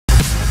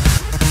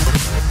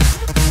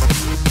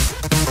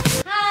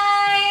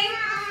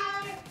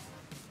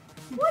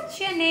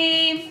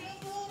name?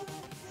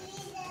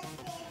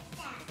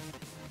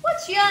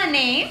 What's your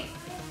name?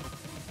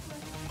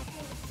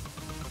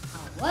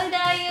 How old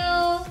are you?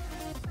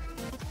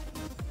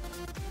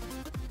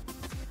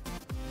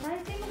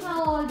 Tyson, how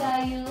old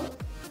are you?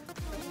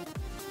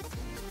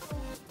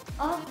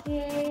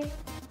 Okay.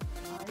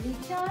 Early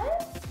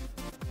child,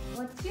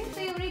 what's your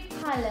favorite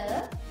color?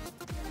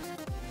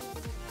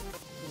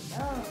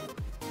 Yellow.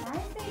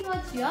 Tyson,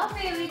 what's your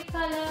favorite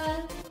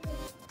color?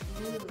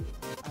 Blue.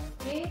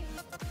 Okay.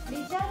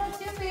 Licha, what's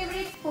your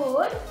favorite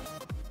food?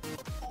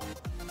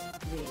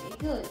 Very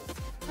good.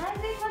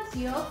 Tyson, what's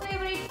your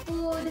favorite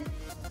food?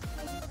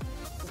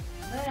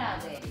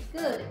 Very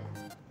good.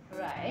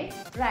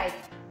 Right.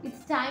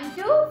 It's time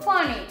to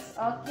phonics,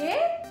 okay?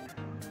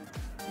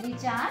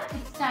 Licha,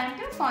 it's time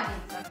to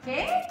phonics,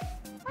 okay?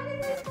 What is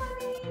this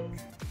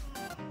phonics?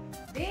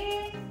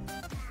 This.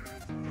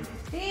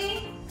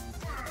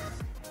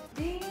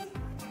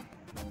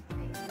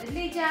 Good,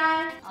 Licha.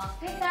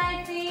 Okay,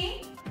 Tyson,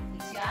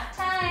 it's your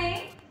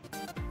time.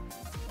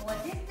 What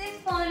is this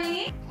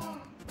phonics?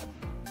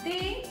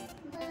 This.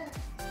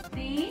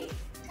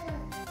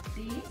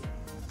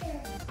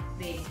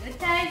 Very good,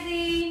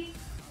 Tyson.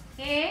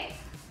 Okay.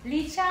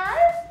 Licha,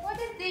 what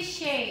is this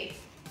shape?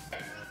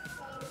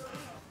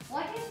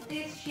 What is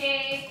this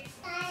shape?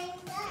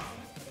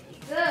 Very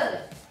good.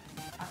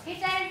 Okay,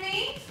 Tyson,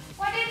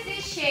 what is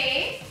this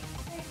shape?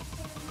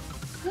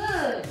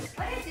 Good.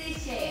 What is this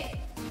shape?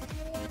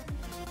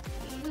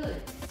 Good.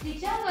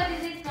 Licha, what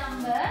is this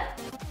number?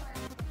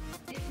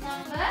 This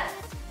number?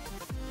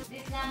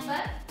 This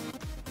number?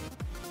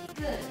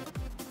 Good.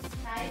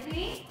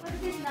 Tyson, what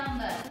is this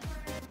number?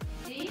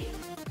 This?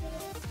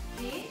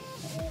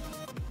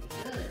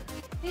 Good.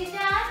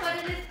 Licha, what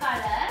is this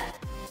color?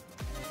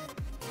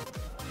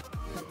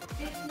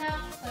 This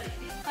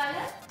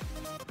color?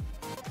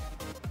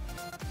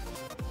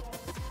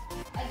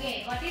 Again,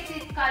 what is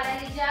this color,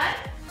 Licha?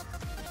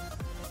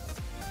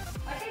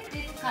 What is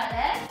this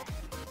color?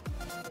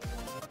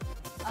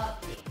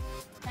 Okay.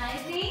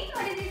 Tyson,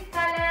 what is this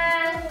color?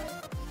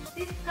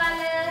 This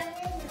color?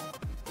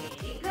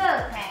 Very good.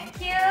 Thank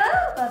you.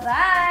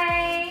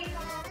 Bye-bye.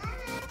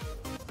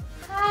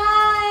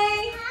 Hi.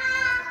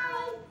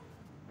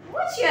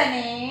 What's your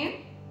name?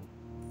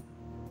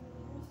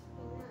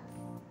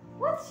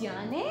 What's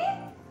your name?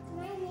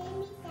 My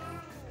name is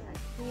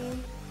Okay.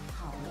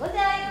 How old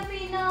are you,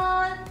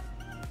 Pinol?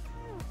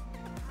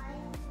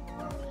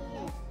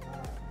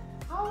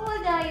 How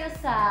old are you,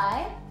 Sai?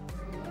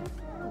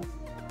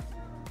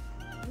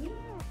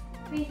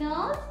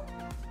 Pinol,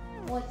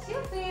 what's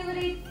your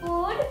favorite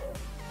food?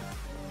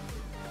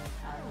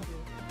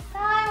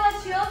 Sai,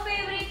 what's your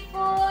favorite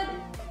food?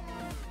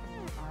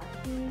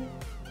 Okay.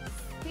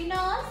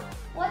 Pinol,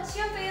 what's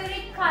your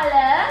favorite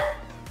color?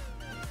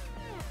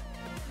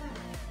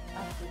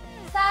 Okay.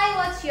 Sai,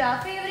 what's your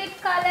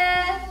favorite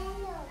color?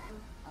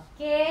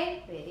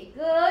 Okay, very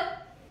good.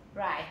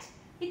 Right.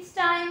 It's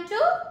time to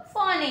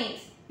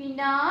phonics.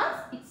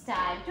 Finos, it's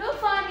time to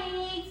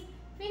phonics.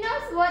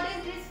 Finos, what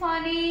is this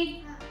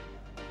phonics?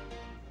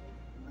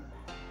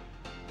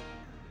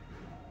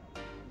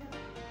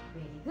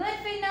 Very good,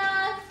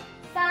 Finos.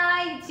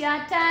 Sai, it's your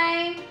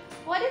time.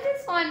 What is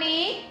this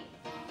phonics?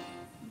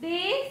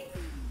 This.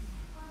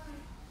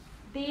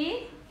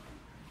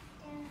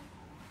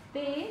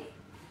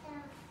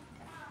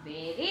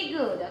 Very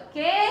good,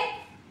 okay?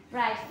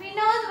 Right,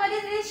 Finos, what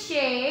is this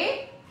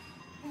shape?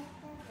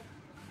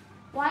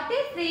 What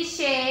is this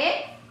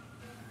shape?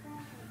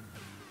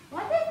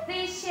 What is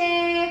this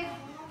shape?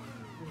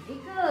 Very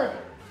good.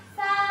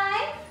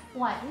 Sai,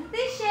 what is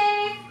this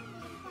shape?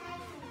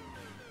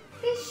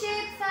 This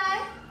shape, Sai?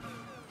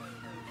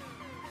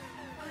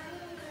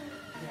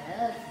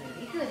 Yes,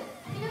 very good.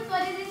 Finos,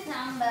 what is this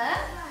number?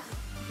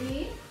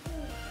 This.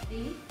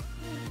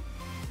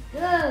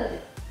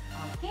 Good.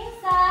 Okay,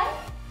 Sai.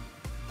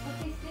 What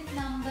is this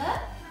number?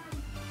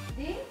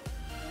 This.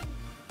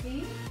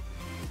 Very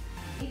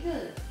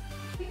good.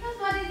 Because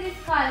what is this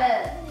color?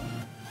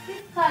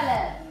 This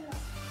color.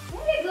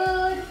 Very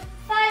good.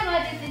 Sai,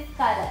 what is this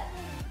color?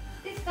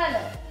 This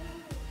color.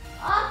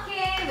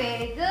 Okay,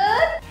 very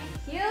good.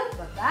 Thank you.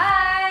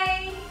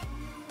 Bye-bye.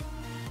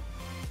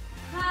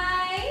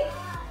 Hi.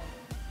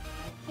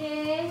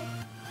 Okay.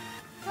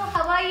 So,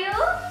 how are you?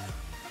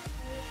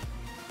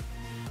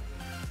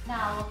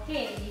 Now,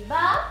 okay,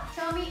 Liba,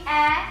 show me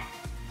A,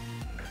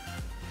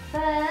 B,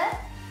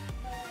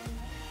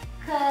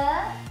 K,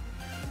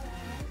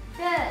 D.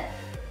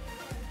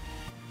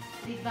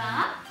 Liba,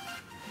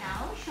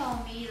 now show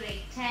me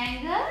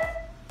rectangle.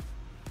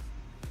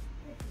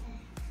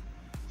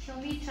 Show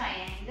me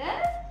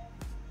triangle.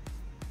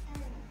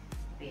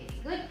 Very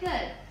good,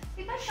 girl.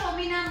 Liba, show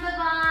me number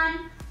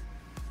 1,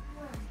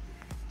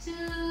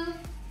 2,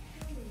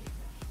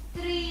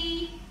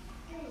 3.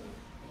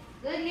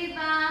 Good,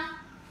 Liba.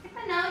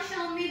 Liba, now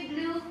show me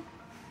blue.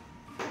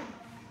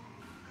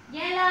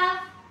 Yellow.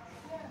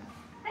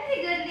 Very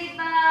good,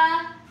 Liba.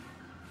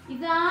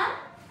 Izan,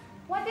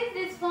 what is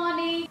this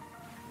phonics?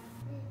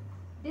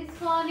 This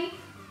phonics?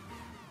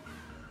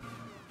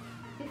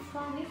 This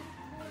phonics?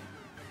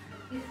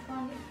 This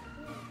one.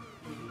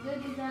 Very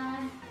good,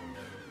 Izan.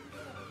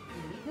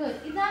 Very good.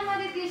 Izan, what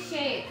is this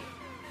shape?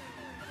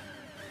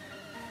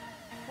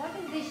 What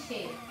is this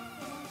shape?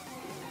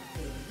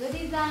 Very good,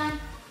 Izan.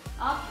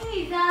 Okay,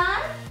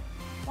 Izan.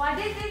 What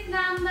is this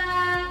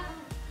number?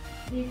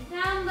 This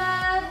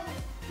number.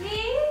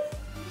 Please.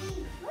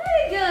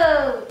 Very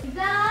good.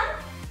 Izan,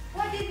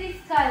 what is this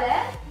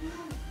color?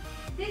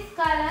 This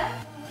color.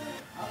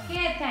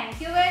 Okay,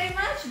 thank you very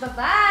much.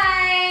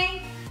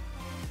 Bye-bye.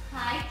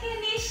 Hi,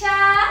 Kenisha.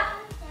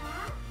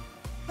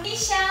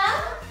 Kenisha.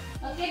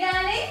 Okay,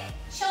 darling.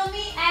 Show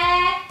me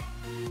a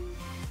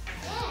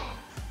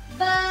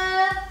B,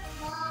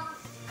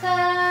 K,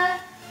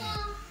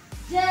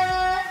 J.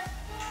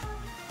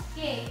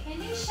 Okay,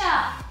 Kenisha.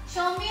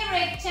 Show me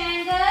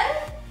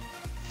rectangle.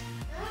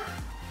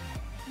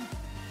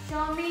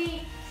 Show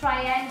me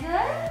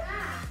triangle.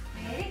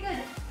 Very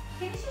good.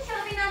 Kenisha, show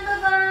me number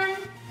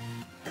 1.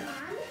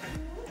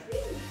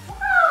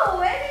 Wow,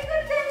 very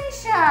good,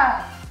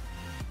 Kenisha.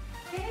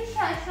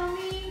 Kenisha, show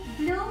me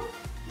blue.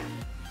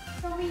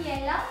 Show me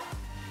yellow.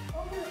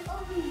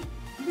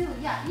 Blue,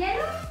 yeah,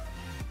 yellow.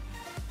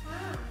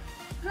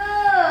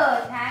 Good.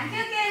 Thank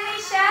you,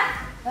 Kenisha.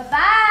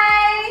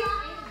 Bye-bye.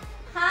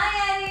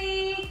 Hi,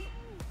 Eric.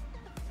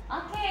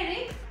 Okay,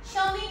 Eric.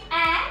 Show me A.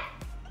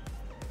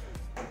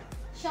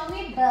 Show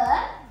me B.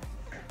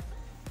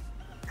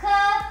 K.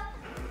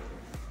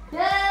 D.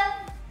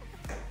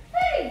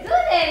 Very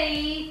good,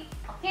 Eric.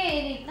 Okay,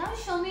 Eric. Now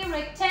show me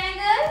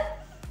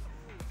rectangle.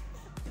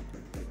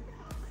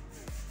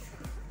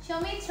 Show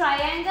me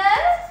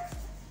triangle.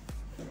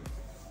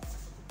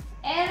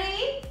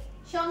 Eric,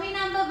 show me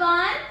number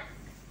 1,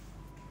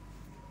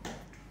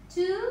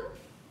 2,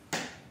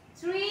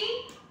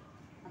 3.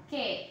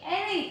 Okay,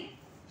 Eric,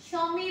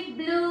 show me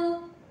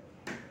blue.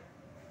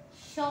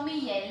 Show me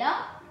yellow.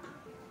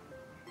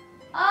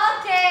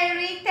 Okay,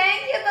 Eric,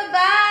 thank you.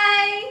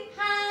 Bye-bye.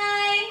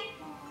 Hi.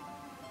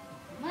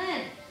 Come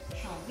on.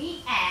 Show me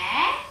A.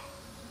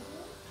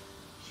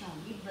 Show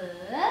me B.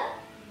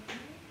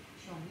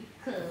 Show me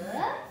K.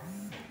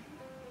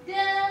 D.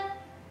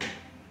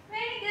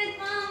 Very good,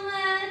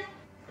 Mohammed.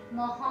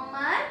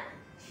 Mohammed,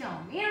 show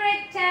me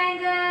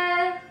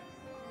rectangle.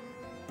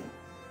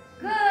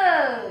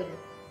 Good.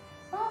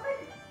 Mohammed,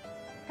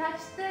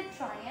 touch the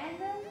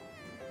triangle.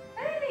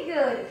 Very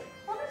good.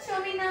 Mohammed, show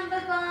me number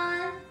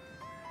 1,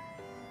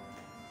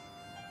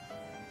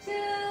 2,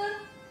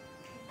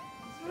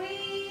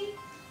 3.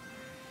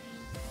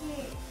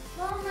 Okay.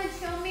 Mohammed,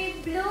 show me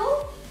blue.